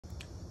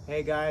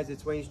Hey guys,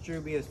 it's Wayne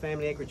Struby of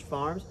Family Acreage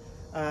Farms.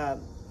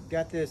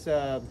 Got this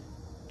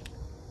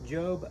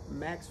Jobe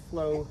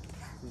Megaflow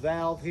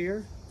Valve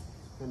here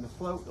and the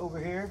float over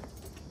here.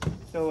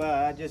 So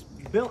I just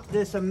built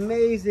this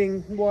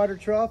amazing water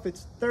trough.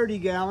 It's 30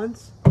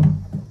 gallons.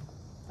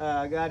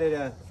 I got it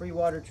a free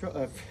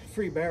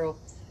barrel.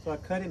 So I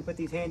cut it and put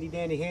these handy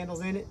dandy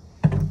handles in it.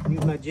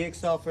 Use my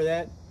jigsaw for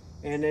that.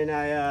 And then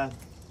I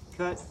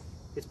cut,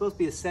 it's supposed to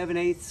be a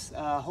 7/8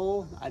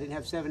 hole. I didn't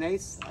have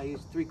 7/8. I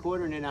used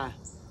 3/4, and then I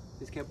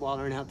just kept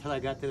watering out till I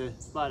got to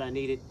the spot I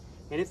needed.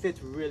 And it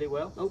fits really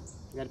well. Oh,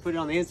 I got to put it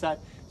on the inside.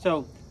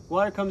 So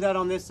water comes out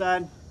on this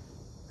side,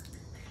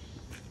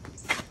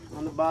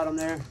 on the bottom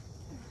there.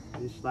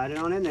 Just slide it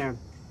on in there.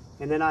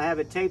 And then I have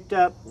it taped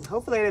up.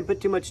 Hopefully I didn't put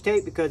too much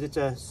tape because it's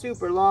a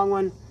super long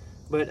one.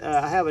 But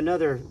I have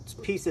another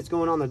piece that's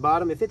going on the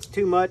bottom. If it's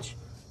too much,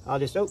 I'll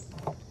just,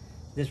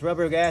 this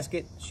rubber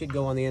gasket should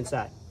go on the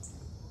inside.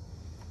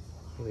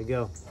 There we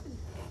go.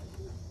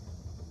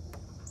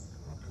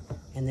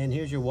 And then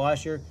here's your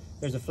washer.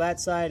 There's a flat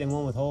side and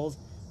one with holes.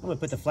 I'm gonna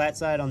put the flat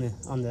side on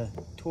the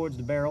towards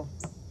the barrel.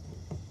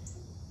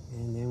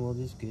 And then we'll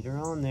just get her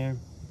on there.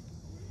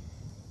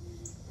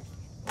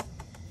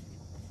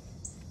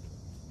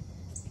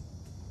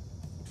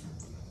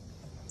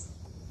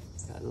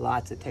 Got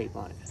lots of tape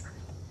on it.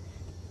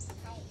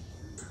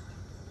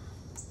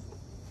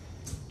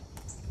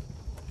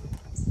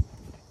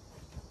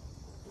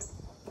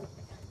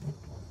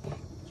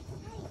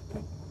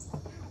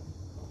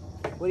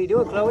 What are you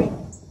doing, Chloe?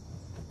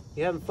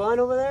 You having fun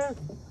over there?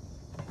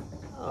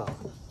 Oh,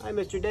 hi,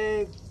 Mr.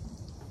 Dave.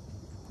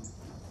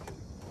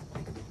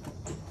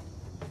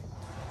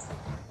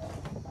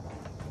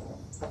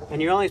 And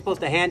you're only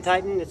supposed to hand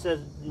tighten. It says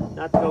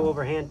not to go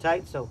over hand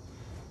tight, so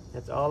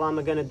that's all I'm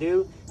gonna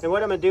do. And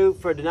what I'm gonna do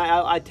for tonight,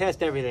 I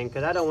test everything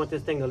because I don't want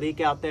this thing to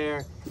leak out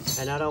there,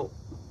 and I don't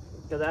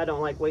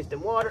like wasting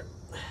water.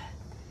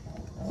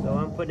 So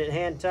I'm putting it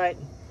hand tight,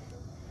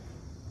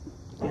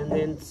 and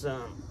then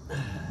some.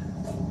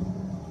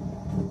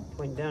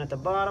 Point down at the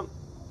bottom.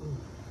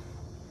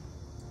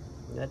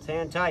 That's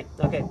hand tight.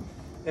 Okay,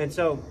 and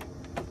so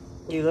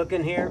you look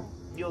in here,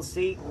 you'll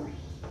see.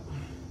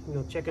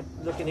 You'll check it.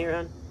 Look in here,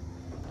 hon.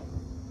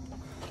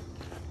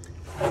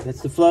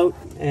 That's the float,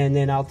 and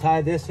then I'll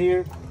tie this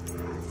here.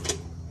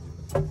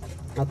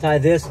 I'll tie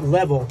this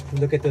level.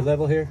 Look at the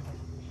level here.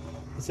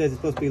 It says it's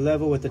supposed to be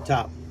level with the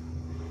top.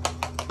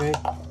 Okay,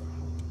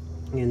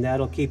 and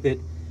that'll keep it.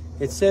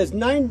 It says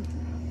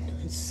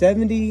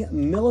 70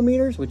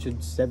 millimeters, which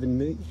is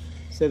 7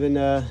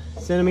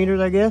 centimeters,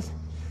 I guess.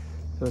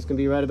 So it's gonna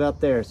be right about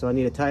there. So I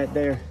need to tie it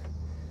there.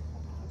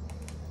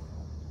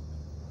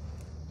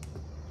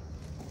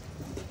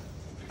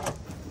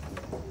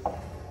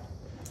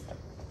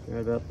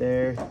 Right about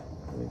there. There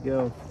we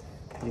go.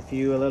 Get a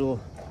few little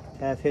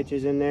half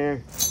hitches in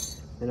there.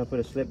 Then I'll put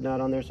a slip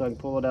knot on there so I can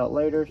pull it out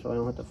later so I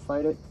don't have to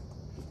fight it.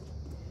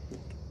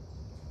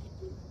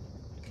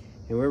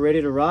 And we're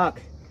ready to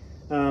rock.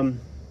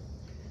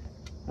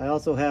 I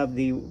also have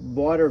the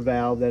water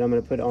valve that I'm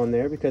going to put on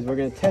there because we're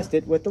going to test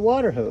it with the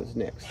water hose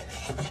next.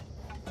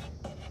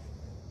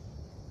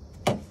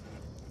 What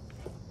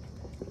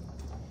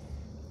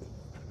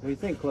do you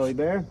think, Chloe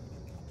Bear?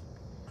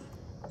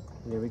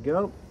 There we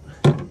go.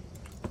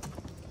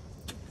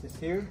 This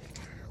here.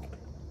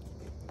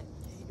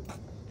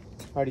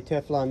 Already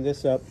Teflon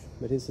this up,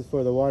 but this is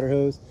for the water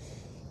hose.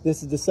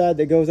 This is the side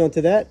that goes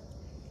onto that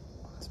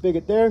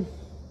spigot there,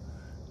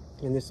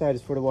 and this side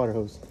is for the water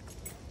hose.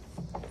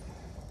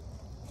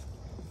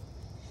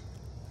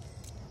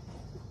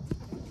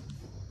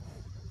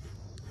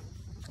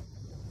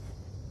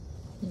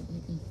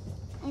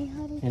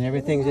 And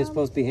everything's just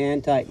supposed to be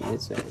hand tightened,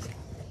 it says.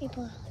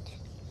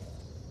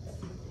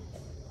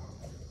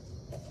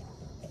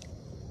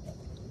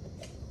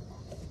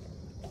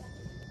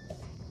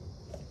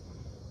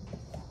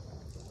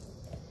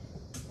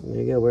 There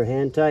you go, we're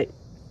hand tight.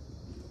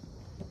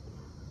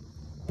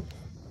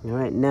 All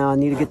right, now I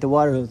need to get the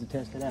water hose to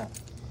test it out.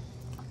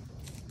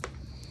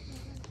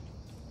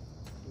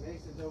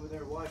 Mason's over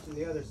there watching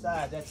the other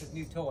side. That's his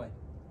new toy.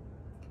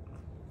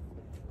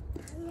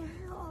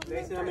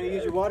 Mason, I'm going to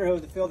use your water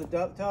hose to fill the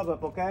tub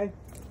up, okay?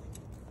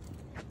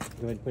 Go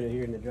ahead and put it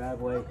here in the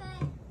driveway. Okay.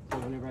 So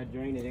whenever I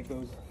drain it, it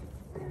goes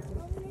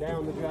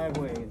down the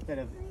driveway instead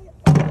of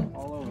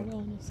all over.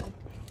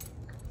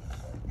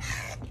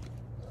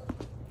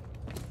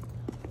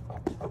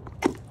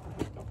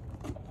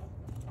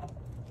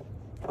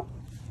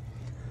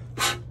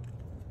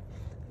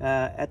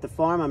 At the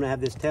farm, I'm going to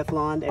have this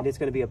Teflon, and it's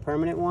going to be a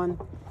permanent one,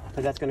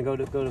 because that's going to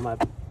go to my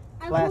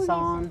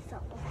plason.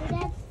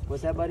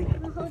 What's that, buddy? I'm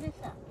going to hold this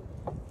up.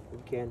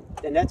 You can.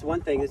 And that's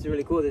one thing that's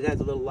really cool. It has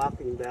a little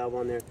locking valve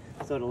on there,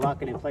 so it'll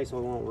lock it in place so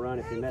it won't run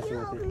if you're messing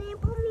with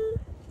it.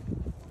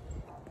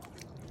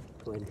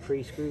 Go ahead and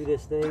pre-screw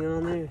this thing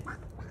on there.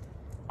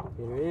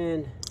 Get her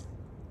in.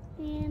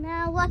 And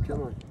now what?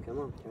 Come on.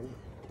 Turn.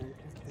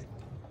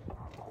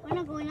 We're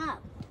not going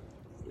up.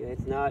 Yeah,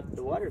 it's not,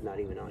 the water's not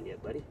even on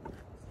yet, buddy.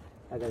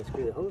 I gotta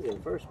screw the hose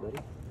in first, buddy.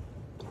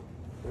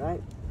 All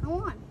right? Come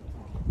on.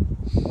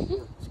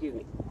 Excuse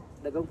me.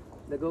 Let go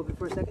of it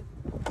for a second.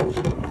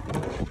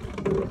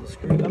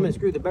 I'm going to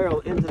screw the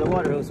barrel into the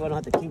water hose so I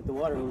don't have to kink the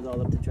water hose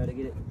all up to try to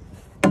get it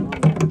on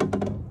there.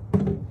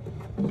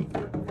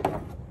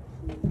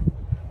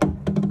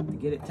 To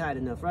get it tight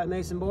enough. Right,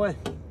 Mason boy?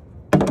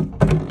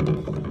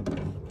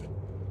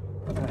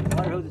 Alright, the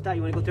water hose is tight.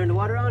 You want to go turn the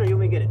water on or you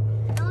want me to get it?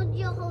 I want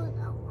you to hold it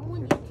up. I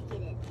want you to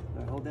get it.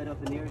 Alright, hold that up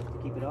in the air to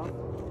keep it off.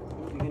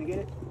 You going to get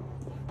it?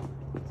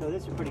 So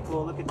this is pretty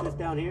cool. Look at this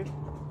down here.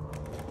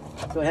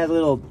 So it has a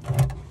little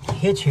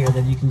hitch here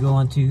that you can go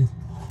onto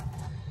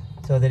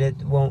so that it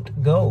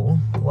won't go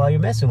while you're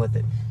messing with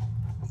it.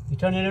 You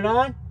turning it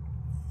on?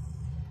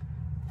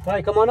 All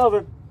right, come on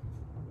over.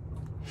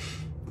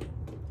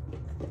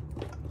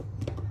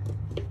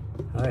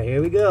 All right,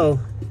 here we go.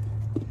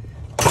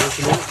 It's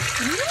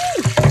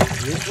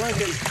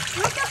working.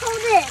 You have to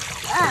hold it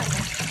up.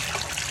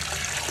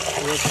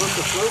 We're supposed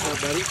to float now,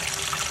 buddy.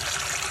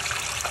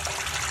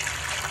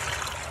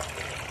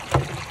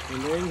 And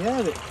there you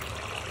have it.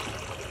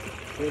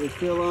 Let it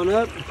fill on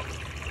up.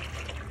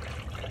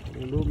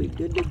 And we'll be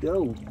good to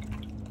go.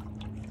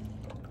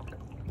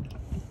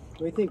 What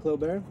do you think,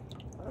 Clobear?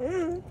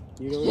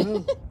 You don't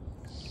know?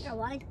 Yeah,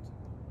 why?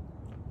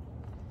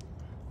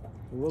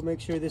 We'll make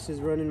sure this is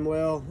running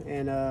well,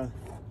 and of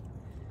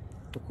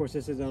course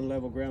this is on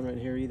level ground right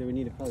here. Either we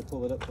need to probably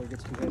pull it up so it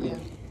gets too heavy. Yeah.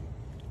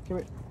 Come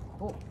here.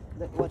 Oh,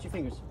 watch your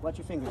fingers. Watch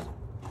your fingers.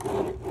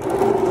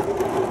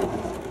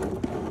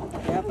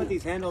 Yeah, I put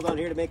these handles on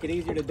here to make it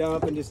easier to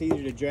dump and just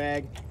easier to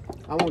drag.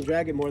 I won't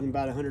drag it more than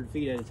about 100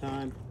 feet at a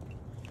time.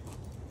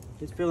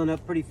 It's filling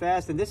up pretty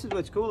fast, and this is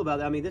what's cool about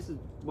it. I mean, this is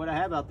what I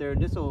have out there.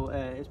 This will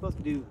it's supposed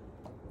to do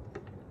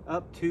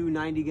up to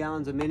 90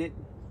 gallons a minute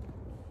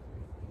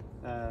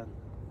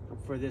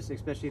for this,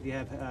 especially if you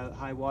have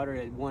high water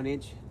at 1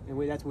 inch. And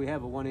that's we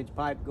have a 1 inch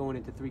pipe going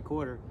into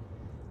 3/4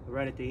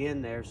 right at the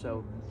end there,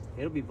 so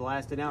it'll be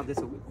blasting out. This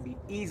will be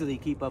easily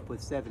keep up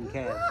with 7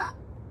 calves.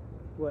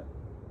 What?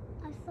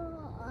 I saw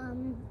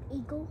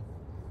eagle.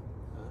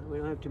 We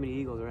don't have too many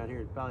eagles around here.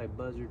 It's probably a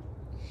buzzard.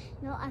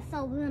 No, I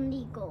saw one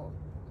eagle.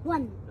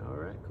 One. All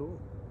right, cool.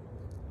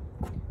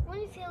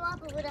 When you fill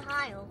up with a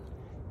higher,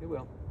 It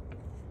will.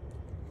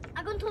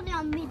 I'm gonna turn it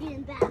on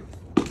medium back.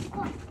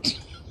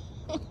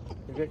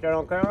 You get that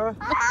on camera?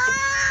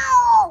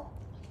 Ow!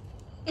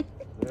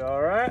 You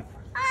all right?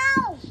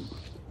 Ow!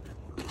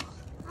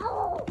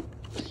 Ow!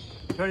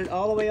 Turn it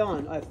all the way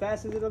on, as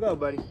fast as it'll go,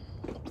 buddy.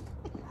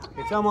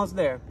 It's almost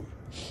there.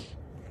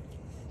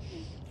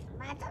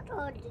 I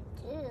told you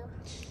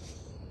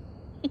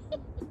to.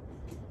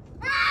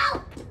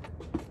 Ow! Ow!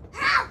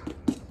 Ow!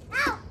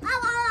 Ow!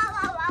 Ow!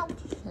 Ow! Ow!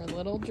 Our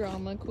little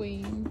drama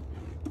queen.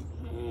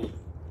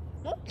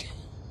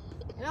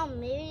 No,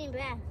 medium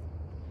back.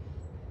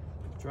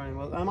 Trying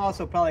well. I'm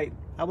also probably,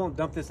 I won't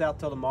dump this out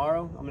till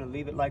tomorrow. I'm gonna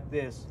leave it like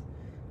this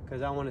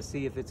because I want to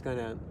see if it's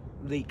gonna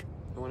leak.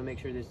 I want to make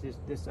sure this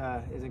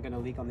isn't gonna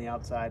leak on the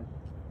outside.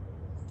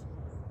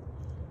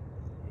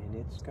 And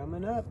it's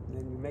coming up.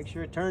 And make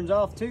sure it turns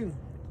off too.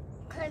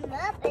 Come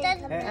up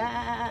and come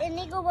up. And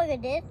eagle like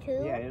it did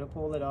too. Yeah, it'll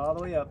pull it all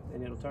the way up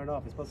and it'll turn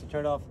off. It's supposed to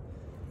turn off.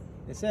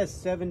 It says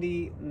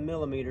 70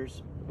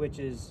 millimeters, which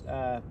is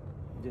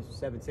just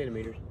 7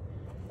 centimeters.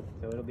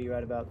 So it'll be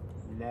right about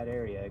in that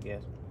area, I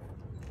guess.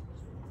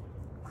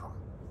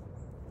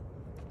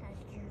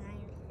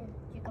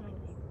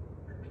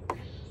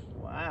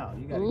 Wow,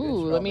 you got a good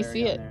Ooh, let me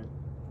strawberry see on it. there.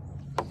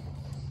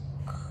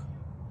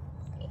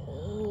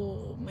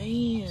 Oh,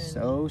 man.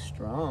 So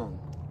strong.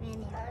 Man,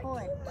 you pull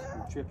it.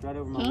 You tripped right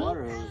over my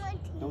water hose.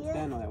 Don't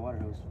stand on that water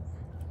hose.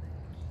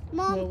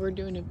 Mom, Well, we're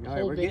doing a All right,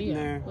 whole we're video. getting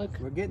there. Look,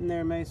 We're getting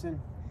there,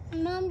 Mason.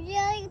 Mom,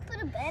 yeah, you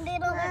put a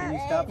band-aid on Can you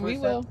that. stop for we a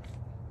sec? will.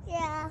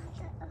 Yeah,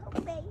 I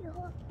bet you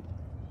will.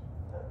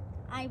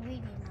 I really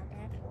know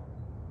that.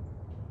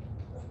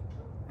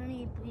 I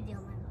need bleeding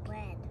on my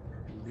bread.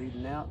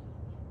 Bleeding out.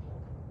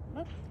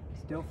 Look.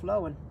 Still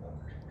flowing.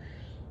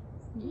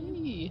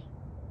 Yee.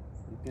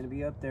 It's gonna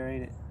be up there,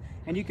 ain't it?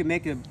 And you can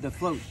make the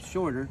float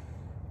shorter.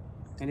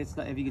 And it's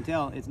not, if you can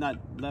tell, it's not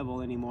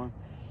level anymore.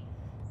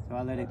 So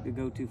I let it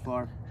go too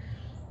far.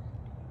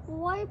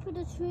 Why put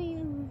a tree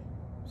in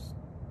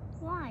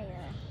wire?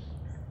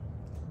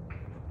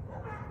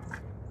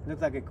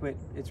 Looks like it quit.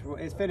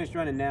 It's finished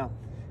running now.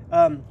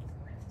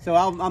 So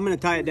I'm going to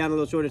tie it down a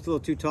little shorter. It's a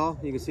little too tall.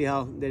 You can see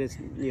how that it's,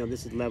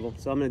 this is level.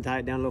 So I'm going to tie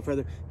it down a little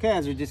further.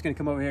 Calves are just going to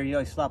come over here.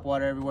 They slop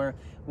water everywhere.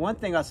 One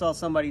thing I saw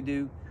somebody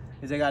do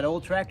is they got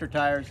old tractor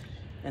tires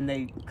and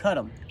they cut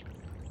them.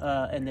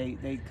 And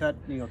they cut,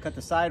 cut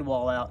the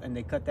sidewall out and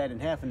they cut that in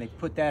half and they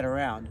put that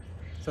around.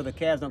 So the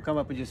calves don't come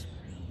up and just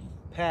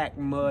pack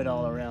mud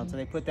all around. So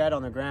they put that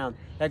on the ground.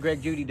 That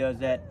Greg Judy does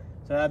that.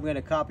 So I'm going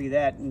to copy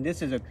that. And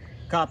this is a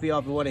copy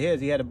off of one of his.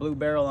 He had a blue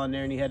barrel on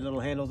there and he had little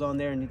handles on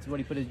there and it's what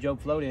he put his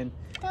Jobe float in.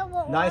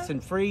 Nice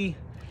and free.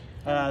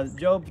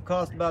 Jobe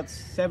cost about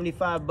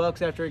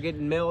 $75 after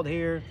getting mailed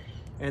here.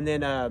 And then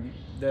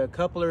the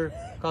coupler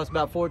cost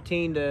about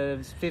 $14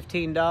 to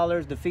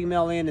 $15. The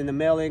female end and the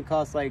male end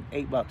cost like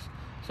 $8.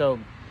 So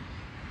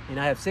And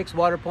I have 6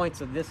 water points,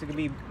 so this is gonna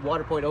be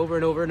water point over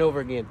and over and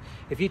over again.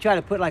 If you try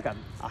to put like a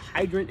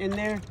hydrant in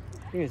there,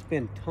 you're gonna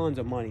spend tons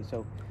of money.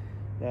 So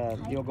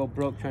you'll go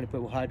broke trying to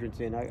put hydrants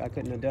in. I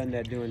couldn't have done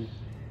that doing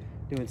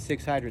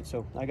 6 hydrants.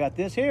 So I got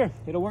this here.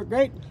 It'll work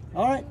great.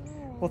 All right.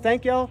 Well,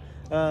 thank y'all.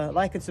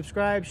 Like and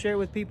subscribe, share it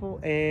with people.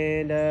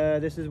 And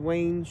this is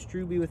Wayne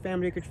Strube with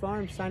Family Acreage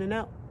Farms signing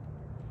out.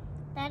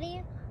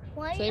 Daddy,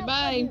 why Say you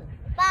bye.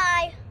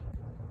 Bye.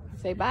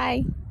 Say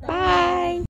bye. Bye.